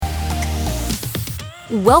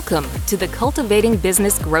Welcome to the Cultivating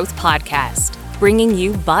Business Growth Podcast, bringing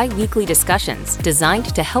you bi-weekly discussions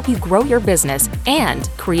designed to help you grow your business and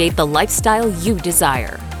create the lifestyle you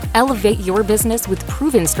desire. Elevate your business with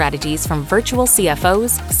proven strategies from virtual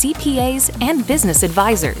CFOs, CPAs, and business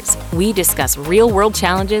advisors. We discuss real-world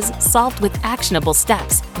challenges solved with actionable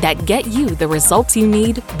steps that get you the results you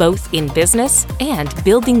need both in business and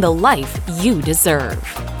building the life you deserve.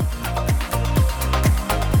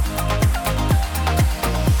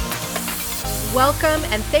 Welcome,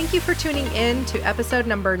 and thank you for tuning in to episode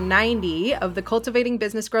number 90 of the Cultivating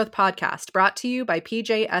Business Growth Podcast, brought to you by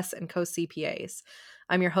PJS & Co. CPAs.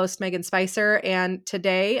 I'm your host, Megan Spicer, and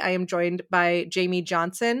today I am joined by Jamie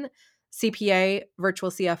Johnson, CPA, virtual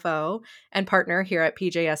CFO, and partner here at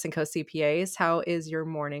PJS & Co. CPAs. How is your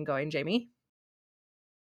morning going, Jamie?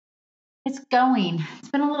 It's going. It's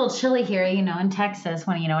been a little chilly here, in Texas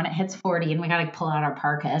when it hits 40 and we got to pull out our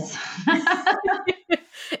parkas.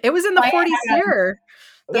 It was in the 40s here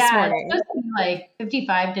this morning. It's supposed to be like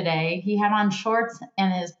 55 today. He had on shorts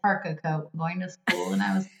and his parka coat going to school,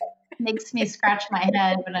 and makes me scratch my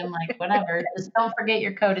head, but I'm like, whatever, just don't forget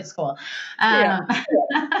your coat at school. Yeah,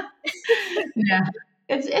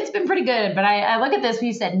 it's been pretty good, but I look at this when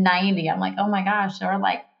you said 90, I'm like, oh my gosh, there were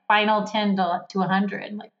like final 10 to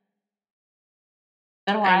 100. Like,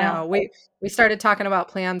 I know. We started talking about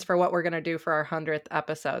plans for what we're going to do for our 100th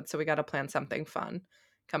episode, so we got to plan something fun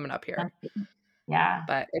coming up here. Yeah.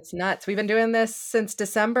 But it's nuts. We've been doing this since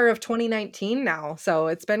December of 2019 now, so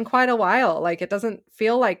it's been quite a while. Like, it doesn't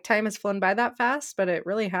feel like time has flown by that fast, but it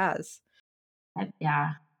really has.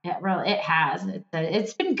 Yeah, it has.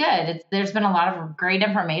 It's been good. There's been a lot of great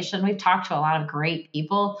information. We've talked to a lot of great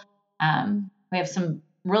people. We have some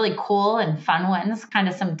really cool and fun ones, kind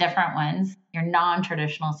of some different ones, your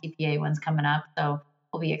non-traditional CPA ones coming up. So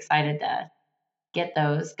we'll be excited to get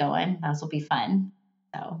those going. Those will be fun.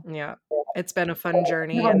 So yeah, it's been a fun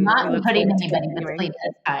journey. We're not putting anybody to sleep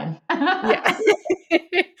this time. Yeah.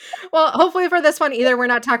 Well, hopefully for this one, either we're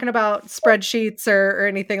not talking about spreadsheets or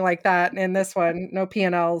anything like that. In this one, no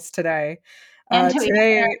P&Ls today. And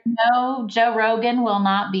today, no, Joe Rogan will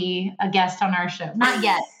not be a guest on our show. Not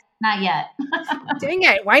yet. Not yet. Dang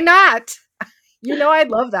it. Why not? I'd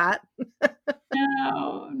love that.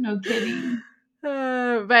 No kidding.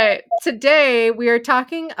 But today we are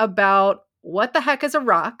talking about what the heck is a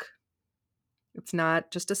rock. It's not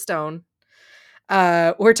just a stone.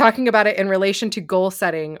 We're talking about it in relation to goal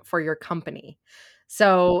setting for your company.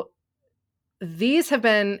 So these have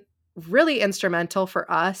been really instrumental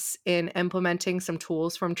for us in implementing some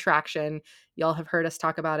tools from Traction. Y'all have heard us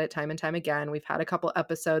talk about it time and time again. We've had a couple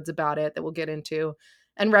episodes about it that we'll get into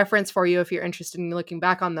and reference for you if you're interested in looking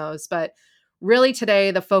back on those. But really today,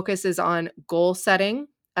 the focus is on goal setting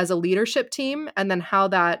as a leadership team, and then how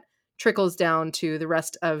that trickles down to the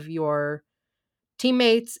rest of your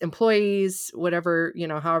teammates, employees, whatever,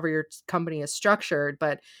 however your company is structured.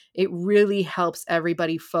 But it really helps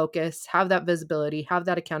everybody focus, have that visibility, have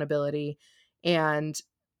that accountability. And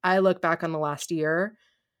I look back on the last year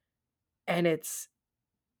and it's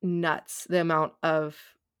nuts, the amount of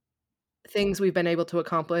things we've been able to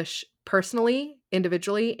accomplish personally,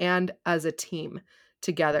 individually, and as a team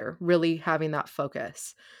together, really having that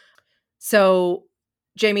focus. So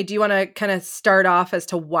Jamie, do you want to kind of start off as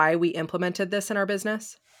to why we implemented this in our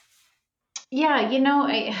business? Yeah,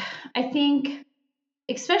 I think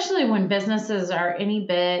especially when businesses are any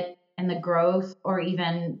bit in the growth or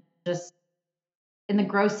even just in the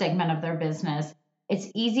growth segment of their business,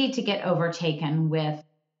 it's easy to get overtaken with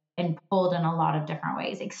and pulled in a lot of different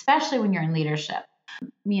ways, especially when you're in leadership.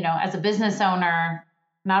 As a business owner,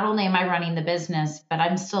 not only am I running the business, but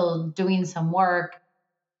I'm still doing some work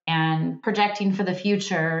and projecting for the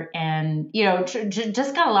future, and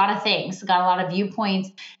just got a lot of things, got a lot of viewpoints,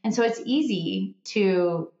 and so it's easy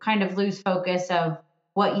to kind of lose focus of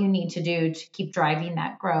what you need to do to keep driving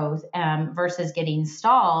that growth versus getting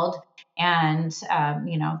stalled and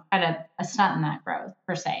kind of a stunt in that growth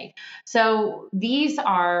per se. So these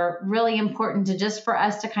are really important to just for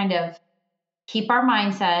us to kind of keep our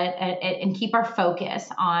mindset and keep our focus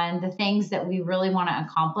on the things that we really want to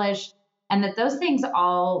accomplish, and that those things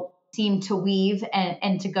all seem to weave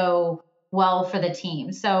and to go well for the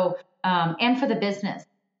team. So, and for the business.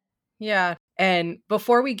 Yeah. And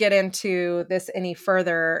before we get into this any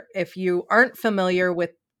further, if you aren't familiar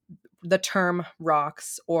with the term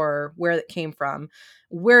rocks or where it came from,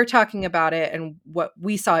 we're talking about it, and what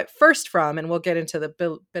we saw it first from, and we'll get into the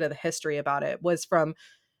bit of the history about it, was from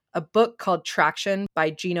a book called Traction by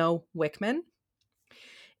Gino Wickman.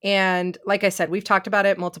 And like I said, we've talked about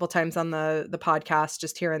it multiple times on the podcast,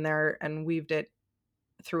 just here and there, and weaved it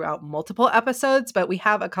throughout multiple episodes, but we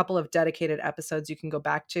have a couple of dedicated episodes you can go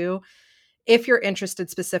back to if you're interested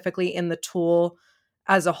specifically in the tool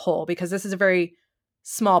as a whole, because this is a very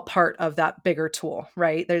small part of that bigger tool,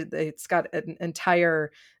 right? It's got an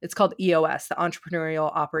entire, it's called EOS, the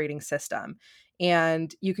Entrepreneurial Operating System.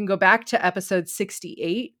 And you can go back to episode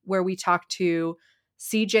 68 where we talked to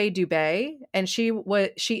CJ Dubé, and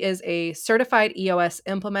she is a certified EOS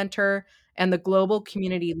implementer and the global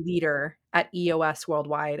community leader at EOS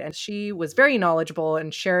worldwide. And she was very knowledgeable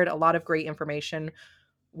and shared a lot of great information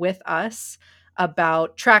with us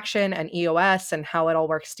about Traction and EOS and how it all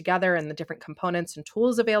works together and the different components and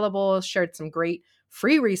tools available, shared some great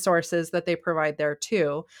free resources that they provide there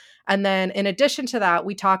too. And then in addition to that,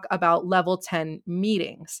 we talk about level 10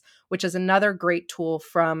 meetings, which is another great tool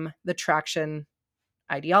from the Traction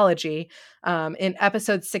ideology, in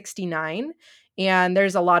episode 69. And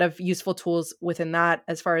there's a lot of useful tools within that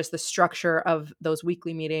as far as the structure of those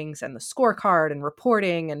weekly meetings and the scorecard and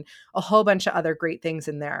reporting and a whole bunch of other great things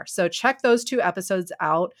in there. So check those 2 episodes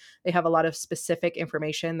out. They have a lot of specific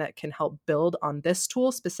information that can help build on this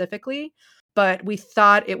tool specifically. But we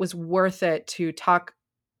thought it was worth it to talk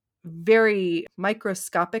very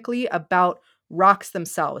microscopically about rocks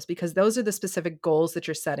themselves, because those are the specific goals that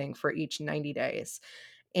you're setting for each 90 days.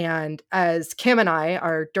 And as Kim and I,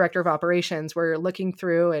 our director of operations, were looking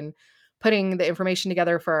through and putting the information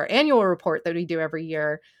together for our annual report that we do every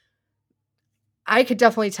year, I could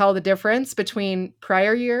definitely tell the difference between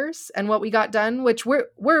prior years and what we got done, which we're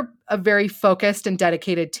a very focused and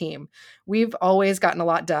dedicated team. We've always gotten a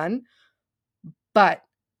lot done, but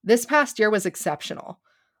this past year was exceptional.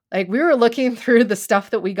 Like, we were looking through the stuff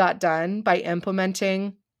that we got done by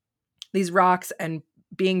implementing these rocks and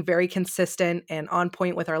being very consistent and on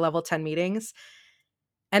point with our level 10 meetings.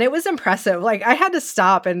 And it was impressive. Like, I had to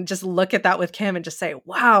stop and just look at that with Kim and just say,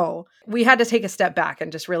 wow. We had to take a step back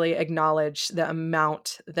and just really acknowledge the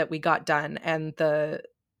amount that we got done and the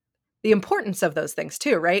importance of those things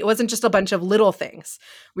too, right? It wasn't just a bunch of little things.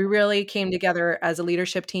 We really came together as a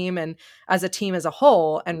leadership team and as a team as a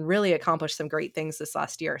whole and really accomplished some great things this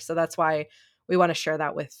last year. So that's why we want to share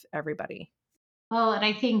that with everybody. Well, and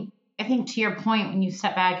I think to your point, when you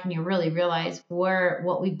step back and you really realize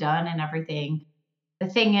what we've done and everything, the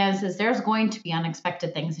thing is there's going to be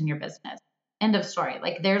unexpected things in your business. End of story.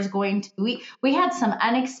 Like, there's going to we had some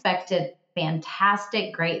unexpected,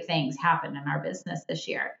 fantastic, great things happen in our business this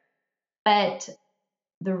year. But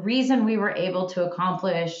the reason we were able to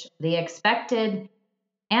accomplish the expected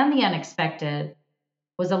and the unexpected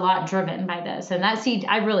was a lot driven by this. And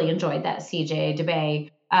I really enjoyed that CJ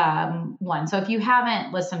Dubé one. So if you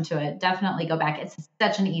haven't listened to it, definitely go back. It's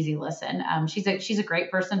such an easy listen. She's a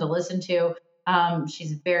great person to listen to.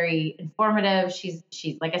 She's very informative. She's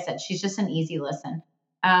like I said, she's just an easy listen.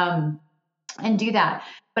 And do that.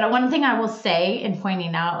 But one thing I will say in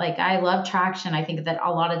pointing out, like, I love Traction. I think that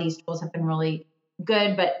a lot of these tools have been really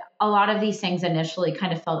good, but a lot of these things initially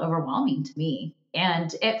kind of felt overwhelming to me.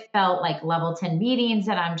 And it felt like level 10 meetings.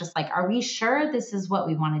 And I'm just like, are we sure this is what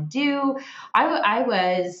we want to do? I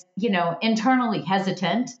was, internally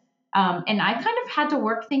hesitant. And I kind of had to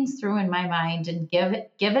work things through in my mind and give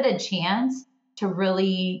it a chance to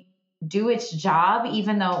really do its job,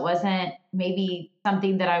 even though it wasn't maybe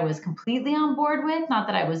something that I was completely on board with. Not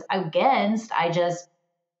that I was against, I just,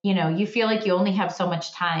 you feel like you only have so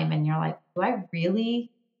much time and you're like, do I really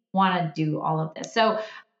want to do all of this? So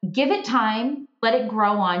give it time, let it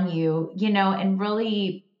grow on you, and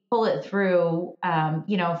really pull it through,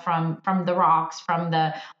 from the rocks, from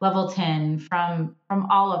the level 10, from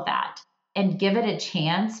all of that. And give it a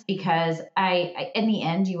chance, because I in the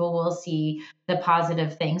end, you will see the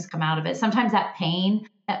positive things come out of it. Sometimes that pain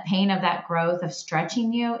of that growth of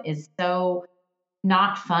stretching you is so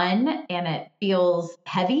not fun and it feels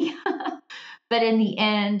heavy. But in the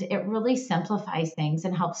end, it really simplifies things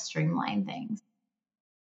and helps streamline things.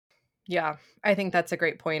 Yeah, I think that's a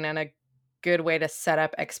great point and a good way to set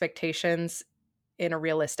up expectations in a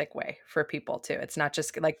realistic way for people too. It's not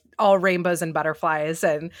just like all rainbows and butterflies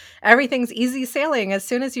and everything's easy sailing as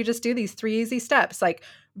soon as you just do these 3 easy steps. Like,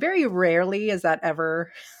 very rarely is that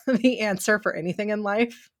ever the answer for anything in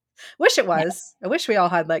life. Wish it was. Yeah. I wish we all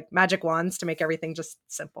had like magic wands to make everything just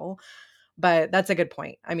simple. But that's a good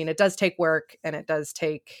point. I mean, it does take work and it does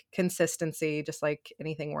take consistency, just like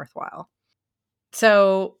anything worthwhile.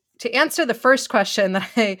 So to answer the first question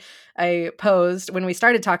that I posed when we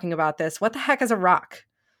started talking about this, what the heck is a rock?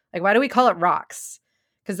 Like, why do we call it rocks?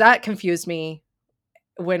 Because that confused me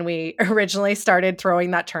when we originally started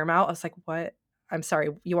throwing that term out. I was like, what? I'm sorry,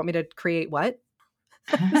 you want me to create what?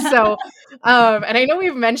 So, and I know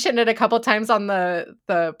we've mentioned it a couple times on the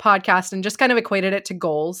podcast and just kind of equated it to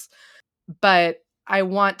goals, but I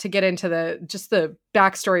want to get into the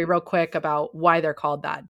backstory real quick about why they're called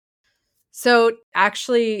that. So,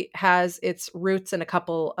 actually has its roots in a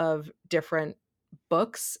couple of different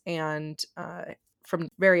books and from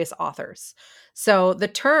various authors. So, the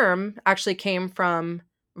term actually came from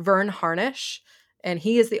Verne Harnish, and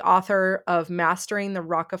he is the author of Mastering the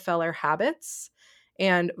Rockefeller Habits.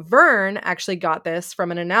 And Verne actually got this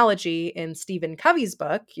from an analogy in Stephen Covey's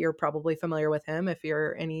book. You're probably familiar with him if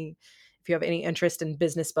you have any interest in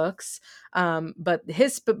business books. But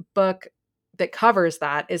his book that covers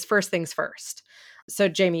that is First Things First. So,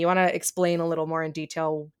 Jamie, you want to explain a little more in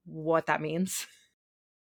detail what that means?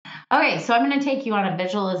 Okay, so I'm going to take you on a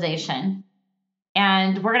visualization,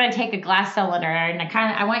 and we're going to take a glass cylinder, and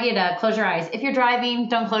I want you to close your eyes. If you're driving,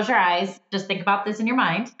 don't close your eyes. Just think about this in your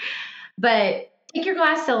mind. But take your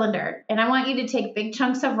glass cylinder, and I want you to take big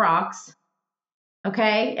chunks of rocks,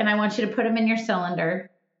 okay? And I want you to put them in your cylinder,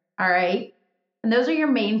 all right? And those are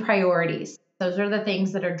your main priorities. Those are the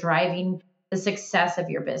things that are driving the success of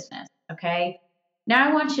your business, okay? Now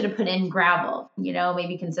I want you to put in gravel,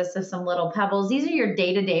 maybe consists of some little pebbles. These are your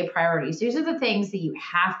day-to-day priorities. These are the things that you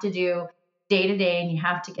have to do day to day, and you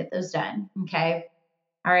have to get those done, okay?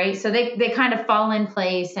 All right, so they kind of fall in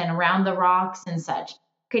place and around the rocks and such.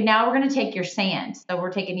 Okay, now we're going to take your sand. So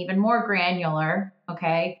we're taking even more granular,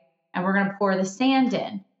 okay? And we're going to pour the sand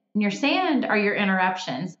in. And your sand are your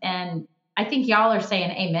interruptions. And I think y'all are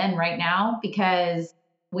saying amen right now because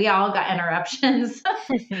we all got interruptions.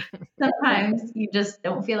 Sometimes you just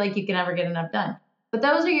don't feel like you can ever get enough done. But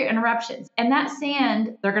those are your interruptions. And that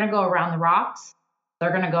sand, they're going to go around the rocks.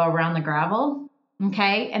 They're going to go around the gravel.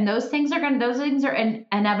 Okay. And those things are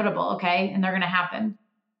inevitable. Okay. And they're going to happen.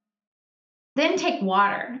 Then take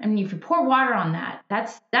water. I mean, if you pour water on that,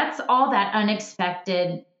 that's all that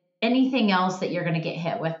unexpected, anything else that you're going to get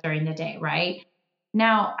hit with during the day. Right.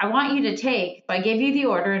 Now I want you to so I gave you the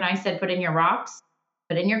order and I said, put in your rocks,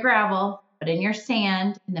 put in your gravel, put in your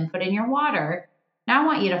sand, and then put in your water. Now I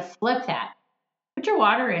want you to flip that. Put your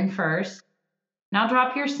water in first. Now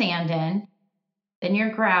drop your sand in, then your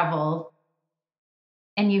gravel,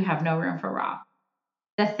 and you have no room for rock.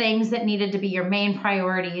 The things that needed to be your main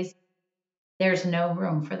priorities, there's no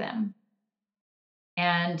room for them.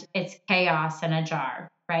 And it's chaos and a jar,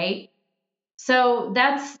 right? So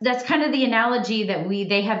that's kind of the analogy that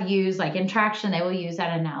they have used, like in Traction, they will use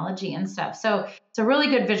that analogy and stuff. So it's a really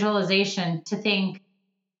good visualization to think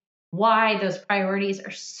why those priorities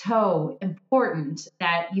are so important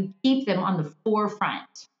that you keep them on the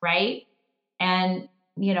forefront, right? And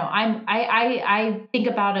I think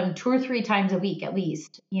about them 2 or 3 times a week at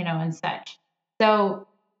least, and such. So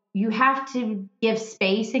you have to give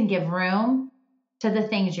space and give room to the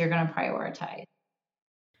things you're going to prioritize.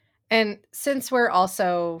 And since we're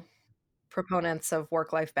also proponents of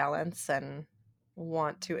work-life balance and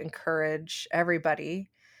want to encourage everybody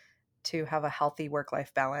to have a healthy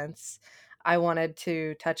work-life balance, I wanted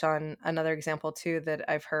to touch on another example too that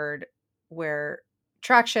I've heard where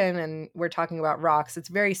Traction, and we're talking about rocks, it's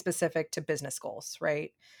very specific to business goals,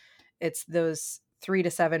 right? It's those 3 to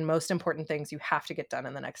 7 most important things you have to get done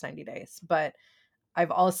in the next 90 days. But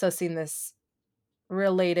I've also seen this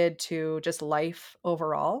related to just life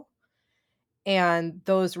overall. And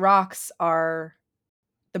those rocks are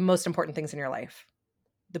the most important things in your life.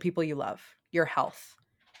 The people you love, your health,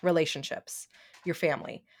 relationships, your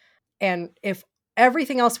family. And if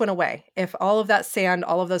everything else went away, if all of that sand,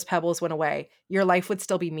 all of those pebbles went away, your life would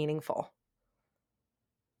still be meaningful.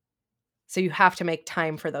 So you have to make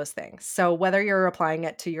time for those things. So whether you're applying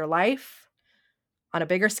it to your life on a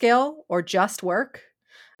bigger scale or just work,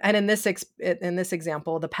 and in this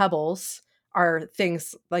example, the pebbles are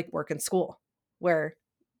things like work and school, where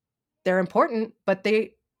they're important, but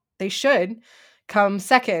they should come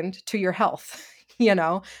second to your health, And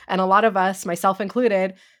a lot of us, myself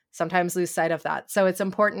included, sometimes lose sight of that. So it's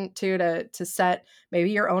important to set maybe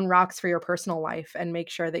your own rocks for your personal life and make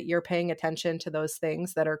sure that you're paying attention to those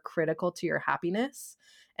things that are critical to your happiness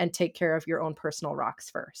and take care of your own personal rocks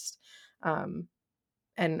first.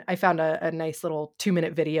 And I found a nice little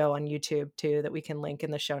 2-minute video on YouTube too that we can link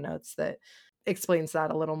in the show notes that explains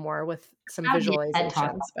that a little more with some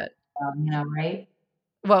visualizations. But right?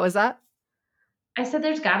 What was that? I said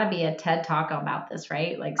there's got to be a TED Talk about this,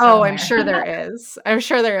 right? Like somewhere. I'm sure there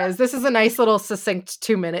is. This is a nice little succinct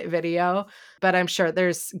 2-minute video, but I'm sure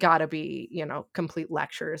there's got to be, complete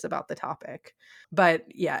lectures about the topic. But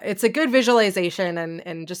yeah, it's a good visualization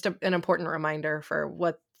and just an important reminder for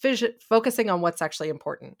focusing on what's actually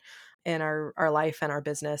important. in our life and our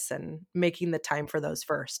business, and making the time for those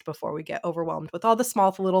first before we get overwhelmed with all the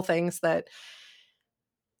small little things that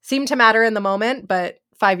seem to matter in the moment, but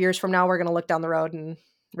 5 years from now, we're going to look down the road and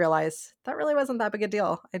realize that really wasn't that big a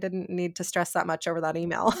deal. I didn't need to stress that much over that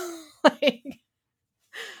email. Like,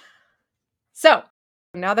 so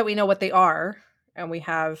now that we know what they are and we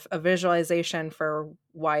have a visualization for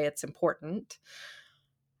why it's important,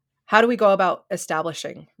 how do we go about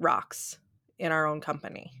establishing rocks in our own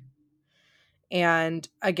company? And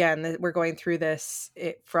again, we're going through this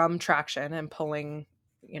from Traction and pulling,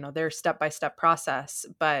 their step-by-step process.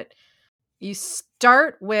 But you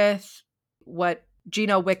start with what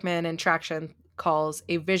Gino Wickman in Traction calls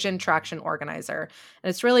a vision traction organizer. And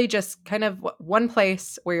it's really just kind of one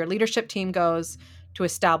place where your leadership team goes to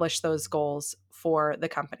establish those goals for the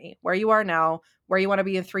company, where you are now, where you want to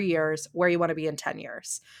be in 3 years, where you want to be in 10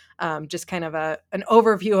 years. Just kind of an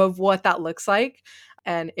overview of what that looks like.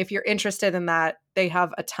 And if you're interested in that, they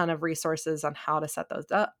have a ton of resources on how to set those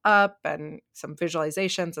up, and some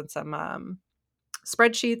visualizations and some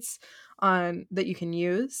spreadsheets that you can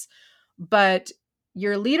use. But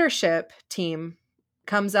your leadership team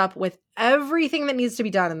comes up with everything that needs to be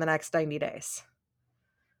done in the next 90 days,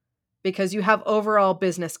 because you have overall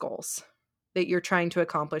business goals that you're trying to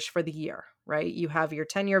accomplish for the year, right? You have your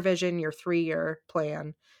 10-year vision, your 3-year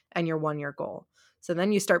plan, and your 1-year goal. So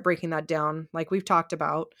then you start breaking that down, like we've talked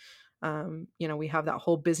about. We have that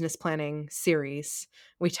whole business planning series.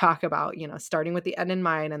 We talk about, starting with the end in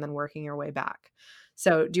mind and then working your way back.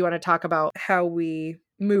 So do you want to talk about how we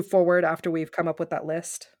move forward after we've come up with that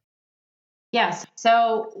list? Yes.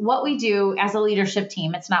 So what we do as a leadership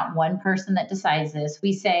team, it's not one person that decides this.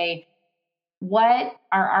 We say, what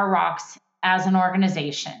are our rocks as an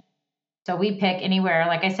organization? So we pick anywhere,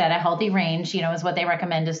 like I said, a healthy range, is what they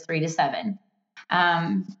recommend is 3 to 7.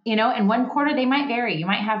 In one quarter, they might vary. You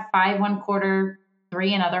might have 5 one quarter,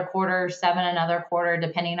 3 another quarter, 7 another quarter,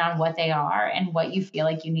 depending on what they are and what you feel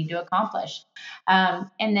like you need to accomplish. And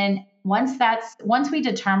then once we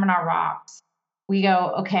determine our rocks, we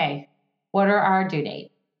go, okay, what are our due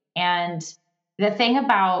dates? And the thing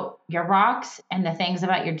about your rocks and the things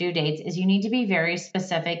about your due dates is you need to be very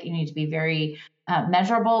specific. You need to be very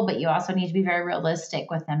measurable, but you also need to be very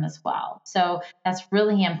realistic with them as well. So that's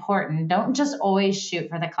really important. Don't just always shoot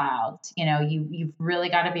for the clouds. You've really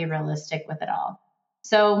got to be realistic with it all.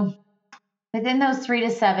 So within those 3 to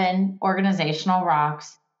 7 organizational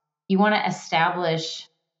rocks, you want to establish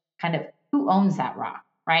kind of who owns that rock,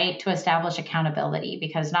 right? To establish accountability,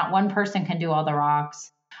 because not one person can do all the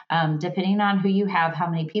rocks. Depending on who you have, how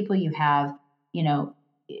many people you have, in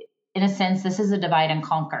a sense, this is a divide and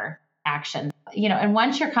conquer action. And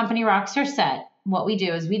once your company rocks are set, what we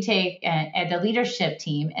do is we take the leadership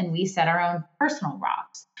team and we set our own personal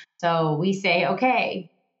rocks. So we say, okay,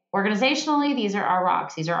 organizationally, these are our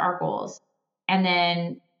rocks. These are our goals. And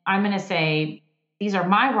then I'm going to say, these are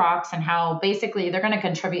my rocks and how basically they're going to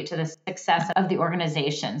contribute to the success of the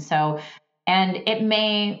organization. So, and it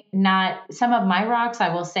may not, some of my rocks,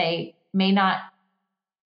 I will say, may not,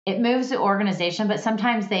 it moves the organization, but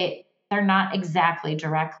sometimes they're not exactly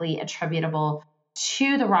directly attributable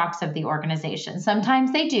to the rocks of the organization.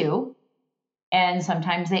 Sometimes they do, and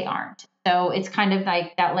sometimes they aren't. So it's kind of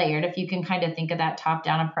like that layered, if you can kind of think of that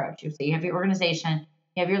top-down approach. So you have your organization,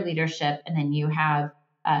 you have your leadership, and then you have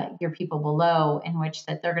your people below, in which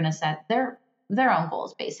that they're going to set their own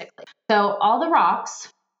goals, basically. So all the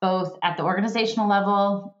rocks, both at the organizational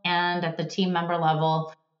level and at the team member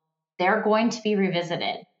level, they're going to be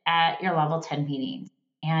revisited at your level 10 meetings,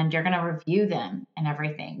 and you're going to review them and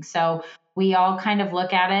everything. So we all kind of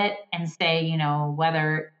look at it and say,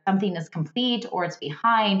 whether something is complete or it's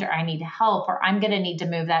behind, or I need help, or I'm going to need to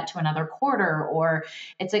move that to another quarter, or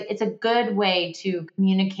it's a good way to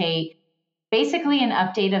communicate basically an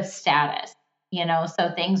update of status,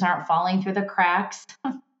 so things aren't falling through the cracks.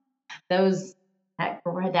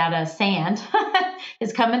 That sand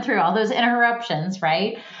is coming through, all those interruptions,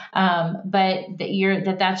 right? But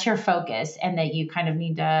that's your focus, and that you kind of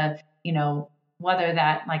need to, whether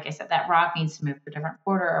that, like I said, that rock needs to move to a different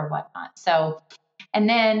quarter or whatnot. So, and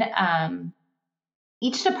then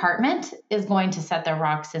each department is going to set their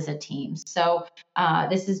rocks as a team. So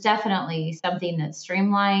this is definitely something that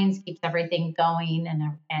streamlines, keeps everything going,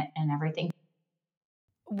 and everything.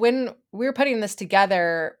 When we were putting this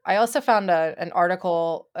together, I also found an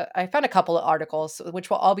article. I found a couple of articles, which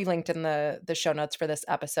will all be linked in the show notes for this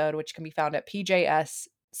episode, which can be found at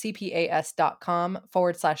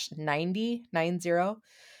pjscpas.com/90.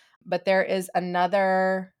 But there is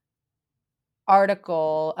another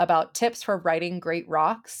article about tips for writing great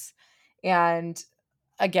rocks. And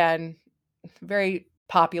again, very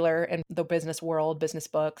popular in the business world, business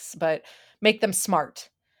books, but make them SMART.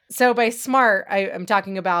 So by SMART, I'm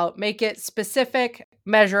talking about make it specific,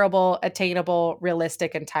 measurable, attainable,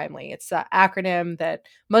 realistic, and timely. It's an acronym that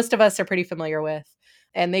most of us are pretty familiar with.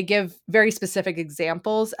 And they give very specific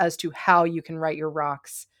examples as to how you can write your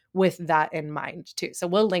rocks with that in mind too. So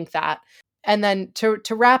we'll link that. And then to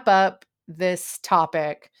wrap up this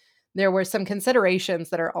topic, there were some considerations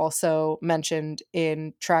that are also mentioned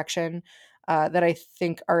in Traction that I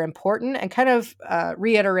think are important and kind of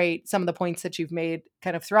reiterate some of the points that you've made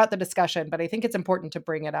kind of throughout the discussion. But I think it's important to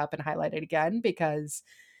bring it up and highlight it again, because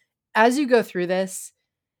as you go through this,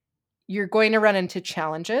 you're going to run into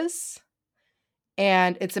challenges,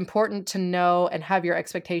 and it's important to know and have your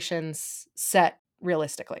expectations set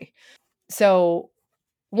realistically. So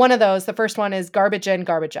one of those, the first one is garbage in,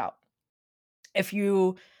 garbage out. If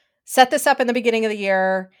you set this up in the beginning of the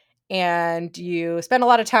year and you spend a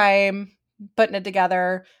lot of time putting it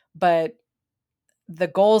together, but the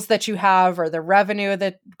goals that you have or the revenue,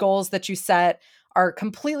 the goals that you set are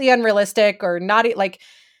completely unrealistic or not, like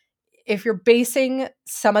if you're basing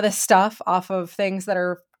some of this stuff off of things that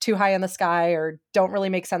are too high in the sky or don't really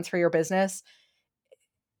make sense for your business,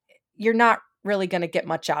 you're not really going to get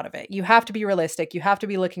much out of it. You have to be realistic. You have to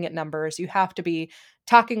be looking at numbers. You have to be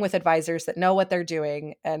talking with advisors that know what they're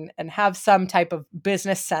doing and have some type of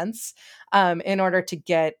business sense in order to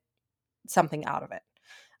get something out of it,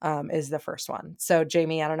 is the first one. So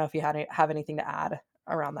Jamie, I don't know if you have anything to add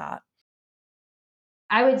around that.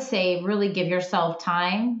 I would say really give yourself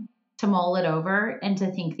time to mull it over and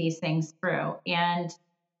to think these things through, and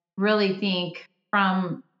really think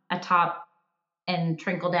from a top and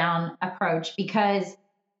trickle down approach, because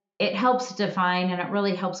it helps define and it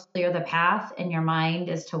really helps clear the path in your mind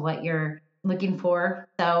as to what you're looking for.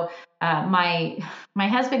 So my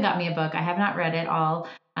husband got me a book. I have not read it all.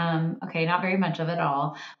 Okay, not very much of it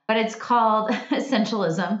all, but it's called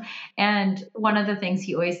Essentialism. And one of the things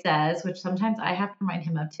he always says, which sometimes I have to remind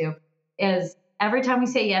him of too, is every time you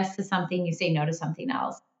say yes to something, you say no to something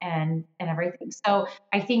else, and everything. So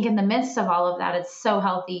I think in the midst of all of that, it's so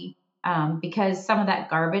healthy, because some of that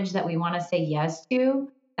garbage that we want to say yes to,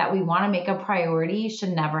 that we want to make a priority,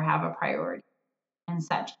 should never have a priority and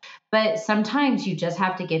such. But sometimes you just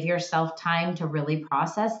have to give yourself time to really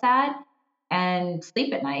process that and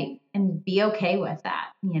sleep at night and be okay with that,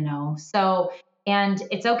 So, and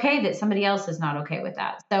it's okay that somebody else is not okay with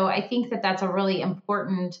that. So I think that that's a really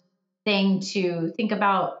important thing to think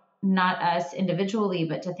about, not us individually,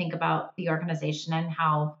 but to think about the organization and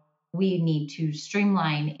how we need to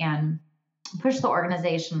streamline and push the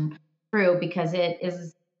organization through, because it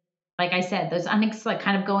is, like I said, those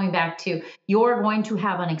kind of going back to, you're going to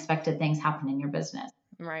have unexpected things happen in your business.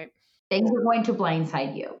 Right. Things are going to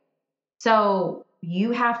blindside you. So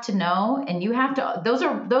you have to know, and you have to, those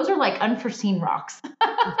are like unforeseen rocks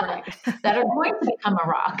Right. that are going to become a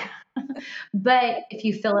rock. But if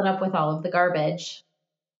you fill it up with all of the garbage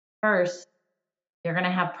first, you're going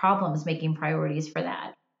to have problems making priorities for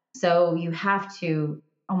that. So you have to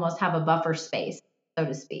almost have a buffer space, so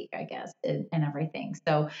to speak, I guess, and everything.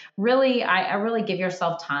 So really, I really give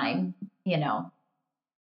yourself time,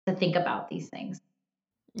 to think about these things.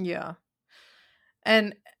 Yeah.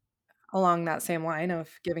 And along that same line of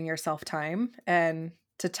giving yourself time, and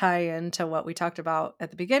to tie into what we talked about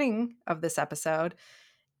at the beginning of this episode,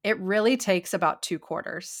 it really takes about 2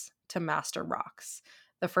 quarters to master rocks.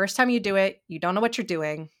 The first time you do it, you don't know what you're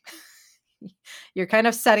doing. You're kind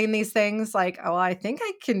of setting these things like, oh, I think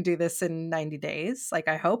I can do this in 90 days. Like,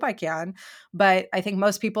 I hope I can. But I think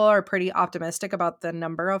most people are pretty optimistic about the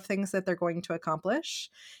number of things that they're going to accomplish,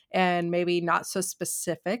 and maybe not so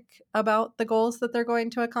specific about the goals that they're going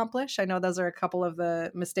to accomplish. I know those are a couple of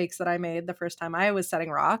the mistakes that I made the first time I was setting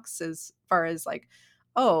rocks, as far as like,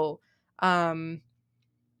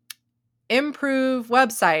 improve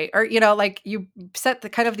website, or, like you set the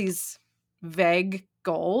kind of these vague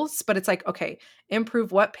goals, but it's like, okay,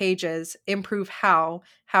 improve what pages, improve how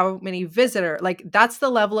many visitor, like that's the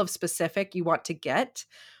level of specific you want to get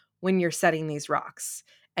when you're setting these rocks.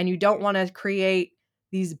 And you don't want to create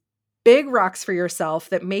these big rocks for yourself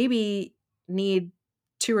that maybe need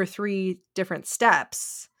 2 or 3 different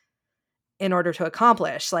steps in order to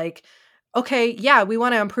accomplish. Like, okay, yeah, we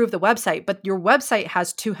want to improve the website, but your website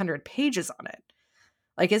has 200 pages on it.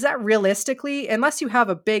 Like, is that realistically, unless you have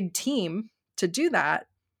a big team to do that,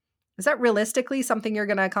 is that realistically something you're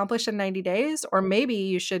going to accomplish in 90 days? Or maybe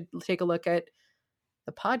you should take a look at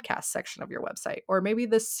the podcast section of your website, or maybe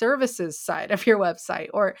the services side of your website,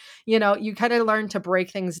 or, you kind of learn to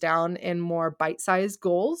break things down in more bite-sized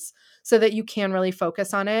goals so that you can really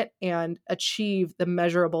focus on it and achieve the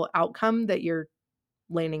measurable outcome that you're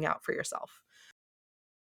laying out for yourself.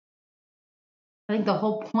 I think the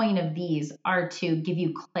whole point of these are to give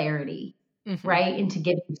you clarity, right? And to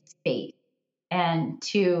give you space and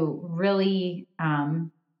to really,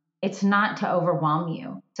 it's not to overwhelm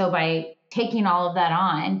you. So by taking all of that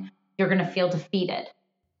on, you're going to feel defeated.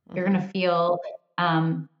 You're going to feel,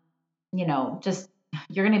 just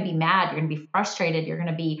you're going to be mad. You're going to be frustrated. You're going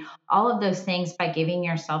to be all of those things by giving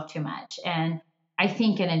yourself too much. And I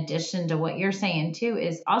think in addition to what you're saying too,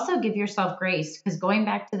 is also give yourself grace, because going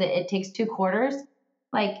back to it takes 2 quarters.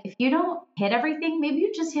 Like if you don't hit everything, maybe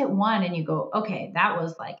you just hit one and you go, okay, that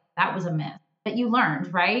was a myth, but you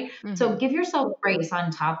learned, right? So give yourself grace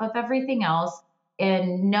on top of everything else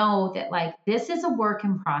and know that like, this is a work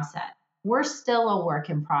in process. We're still a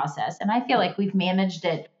work in process. And I feel like we've managed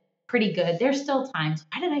it pretty good. There's still times,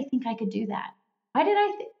 why did I think I could do that? Why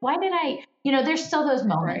did I, there's still those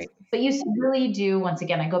moments, but you really do. Once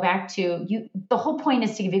again, I go back to you. The whole point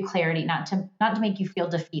is to give you clarity, not to make you feel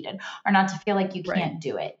defeated or not to feel like you can't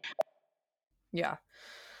do it. Yeah.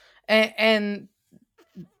 And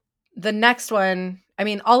the next one, I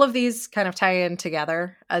mean, all of these kind of tie in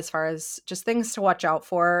together as far as just things to watch out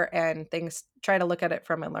for and things, try to look at it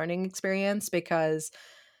from a learning experience, because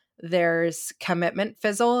there's commitment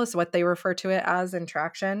fizzle is what they refer to it as in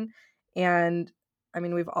traction. And I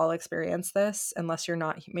mean, we've all experienced this, unless you're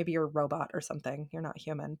not, maybe you're a robot or something, you're not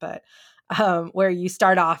human, but where you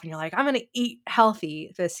start off and you're like, I'm going to eat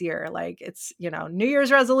healthy this year. Like it's, New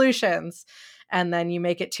Year's resolutions. And then you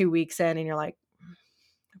make it 2 weeks in and you're like,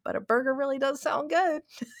 but a burger really does sound good.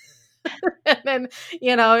 And then,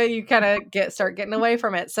 you kind of start getting away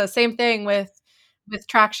from it. So same thing with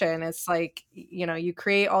traction. It's like, you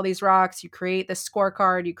create all these rocks, you create this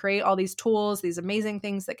scorecard, you create all these tools, these amazing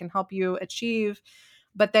things that can help you achieve,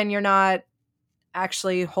 but then you're not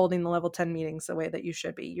actually holding the level 10 meetings the way that you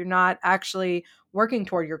should be. You're not actually working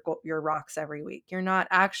toward your rocks every week. You're not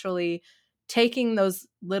actually taking those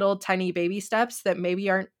little tiny baby steps that maybe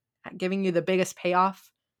aren't giving you the biggest payoff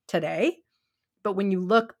today. But when you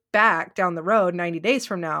look back down the road 90 days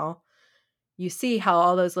from now, you see how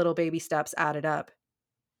all those little baby steps added up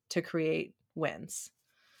to create wins.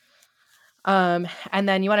 And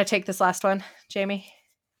then you want to take this last one, Jamie?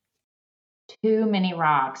 Too many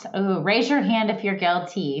rocks. Oh, raise your hand if you're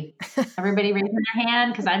guilty. Everybody raise their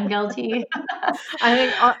hand because I'm guilty. I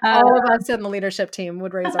think all of us in the leadership team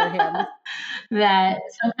would raise our hand. That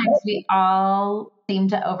sometimes we all seem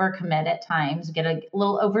to overcommit at times. We get a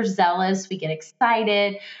little overzealous. We get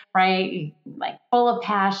excited, right? Like full of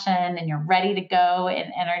passion and you're ready to go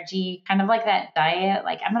and energy, kind of like that diet.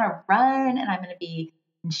 Like I'm going to run and I'm going to be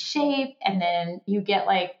in shape. And then you get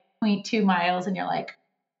like 0.2 miles and you're like,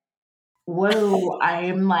 whoa,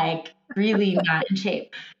 I'm like really not in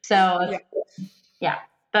shape. So yeah,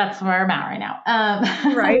 that's where I'm at right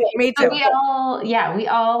now. Right. Me too. We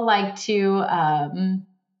all like to,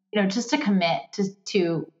 just to commit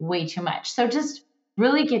to way too much. So just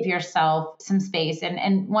really give yourself some space.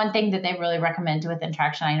 And one thing that they really recommend within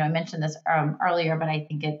traction, I know I mentioned this earlier, but I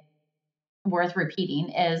think it's worth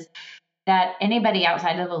repeating, is that anybody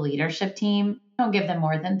outside of the leadership team, don't give them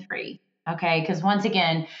more than 3. Okay. Because once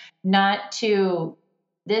again, this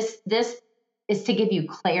is to give you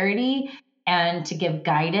clarity and to give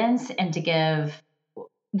guidance and to give,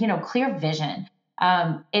 clear vision.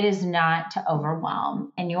 It is not to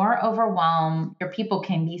overwhelm, and your people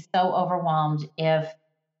can be so overwhelmed if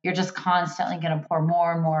you're just constantly going to pour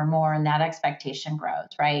more and more and more, and that expectation grows,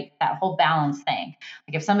 right? That whole balance thing.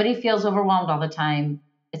 Like if somebody feels overwhelmed all the time,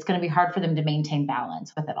 it's going to be hard for them to maintain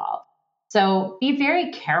balance with it all. So be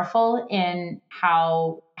very careful in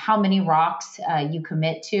how many rocks you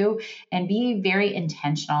commit to, and be very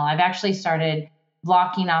intentional. I've actually started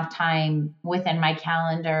blocking off time within my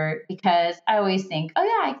calendar because I always think, oh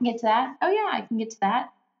yeah, I can get to that. Oh yeah, I can get to that.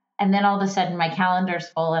 And then all of a sudden my calendar's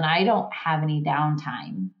full and I don't have any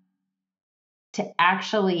downtime to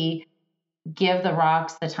actually give the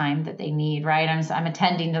rocks the time that they need, right? I'm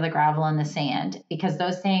attending to the gravel and the sand, because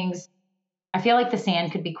those things, I feel like the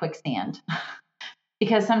sand could be quicksand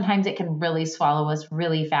because sometimes it can really swallow us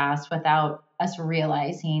really fast without us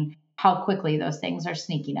realizing how quickly those things are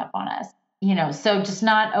sneaking up on us. So just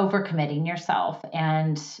not overcommitting yourself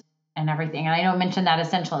and everything. And I know I mentioned that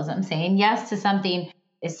essentialism, saying yes to something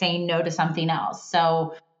is saying no to something else.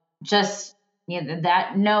 So just,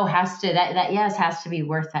 that no has to, that yes has to be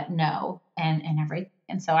worth that no and everything.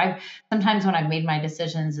 And so sometimes when I've made my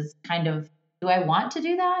decisions, it's kind of, do I want to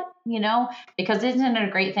do that? Because isn't it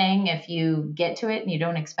a great thing if you get to it and you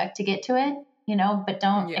don't expect to get to it, but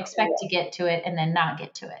don't expect to get to it and then not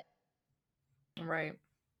get to it. Right.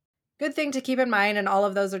 good thing to keep in mind, and all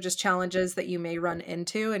of those are just challenges that you may run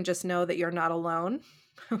into, and just know that you're not alone.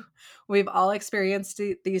 We've all experienced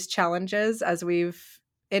these challenges as we've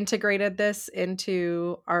integrated this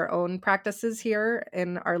into our own practices here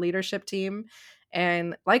in our leadership team.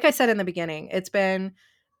 And like I said in the beginning, it's been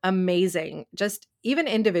amazing, just even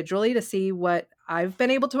individually, to see what I've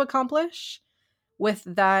been able to accomplish with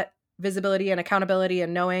that visibility and accountability,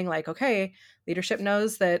 and knowing like, okay, leadership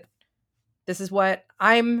knows that this is what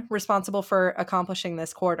I'm responsible for accomplishing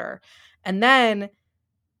this quarter. And then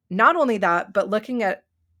not only that, but looking at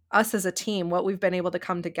us as a team, what we've been able to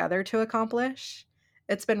come together to accomplish.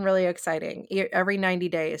 It's been really exciting. Every 90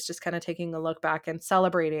 days, just kind of taking a look back and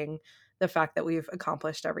celebrating the fact that we've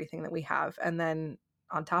accomplished everything that we have. And then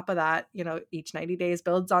on top of that, each 90 days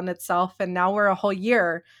builds on itself. And now we're a whole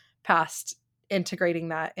year past integrating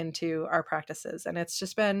that into our practices. And it's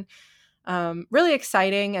just been really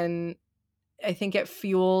exciting. And I think it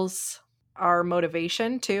fuels our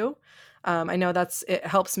motivation too. I know it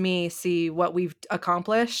helps me see what we've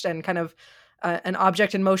accomplished, and kind of an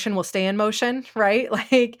object in motion will stay in motion, right?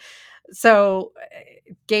 So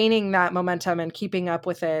gaining that momentum and keeping up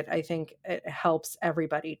with it, I think it helps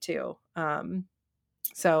everybody too.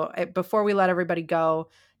 Before we let everybody go,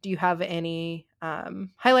 do you have any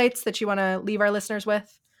highlights that you want to leave our listeners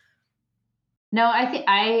with? No,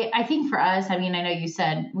 I think for us, I know you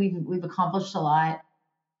said we've accomplished a lot.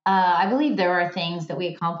 I believe there are things that we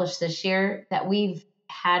accomplished this year that we've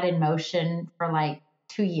had in motion for like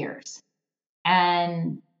 2 years.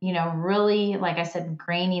 And, really, like I said,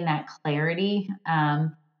 gaining that clarity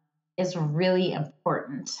is really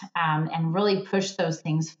important, and really push those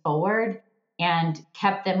things forward and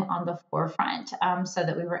kept them on the forefront, so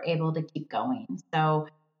that we were able to keep going. So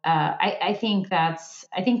I think that's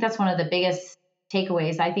one of the biggest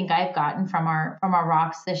takeaways I think I've gotten from our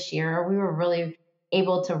rocks this year. We were really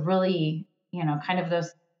able to really, kind of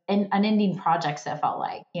those unending projects that felt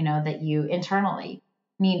like, that you internally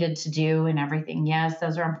needed to do and everything. Yes,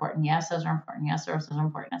 those are important. Yes, those are important. Yes, those are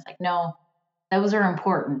important. It's like, no, those are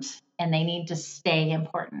important, and they need to stay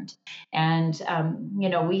important. And,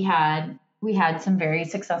 we had some very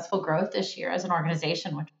successful growth this year as an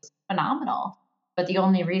organization, which was phenomenal. But the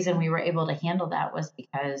only reason we were able to handle that was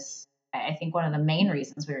because I think one of the main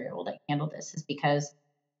reasons we were able to handle this is because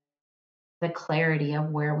the clarity of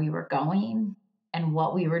where we were going and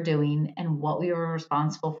what we were doing and what we were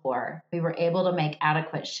responsible for. We were able to make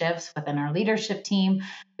adequate shifts within our leadership team.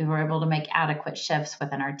 We were able to make adequate shifts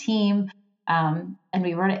within our team. And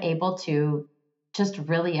we were able to just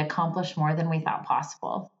really accomplish more than we thought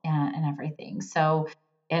possible, and everything. So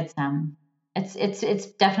it's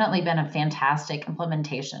definitely been a fantastic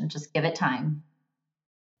implementation. Just give it time.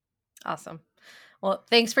 Awesome. Well,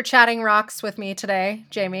 thanks for chatting rocks with me today,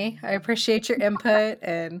 Jamie. I appreciate your input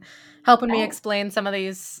and helping me explain some of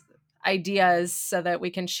these ideas so that we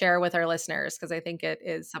can share with our listeners, because I think it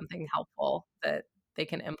is something helpful that they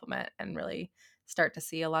can implement and really start to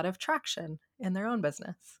see a lot of traction in their own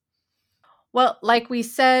business. Well, like we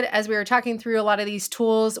said, as we were talking through a lot of these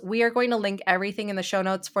tools, we are going to link everything in the show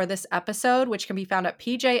notes for this episode, which can be found at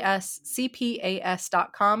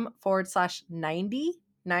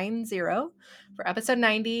pjscpas.com/90 for episode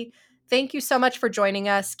 90. Thank you so much for joining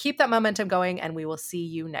us. Keep that momentum going, and we will see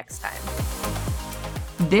you next time.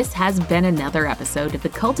 This has been another episode of the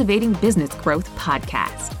Cultivating Business Growth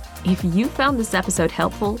podcast. If you found this episode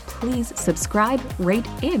helpful, please subscribe, rate,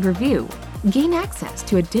 and review. Gain access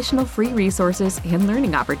to additional free resources and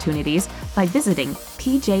learning opportunities by visiting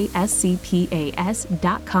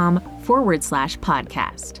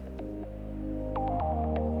pjscpas.com/podcast.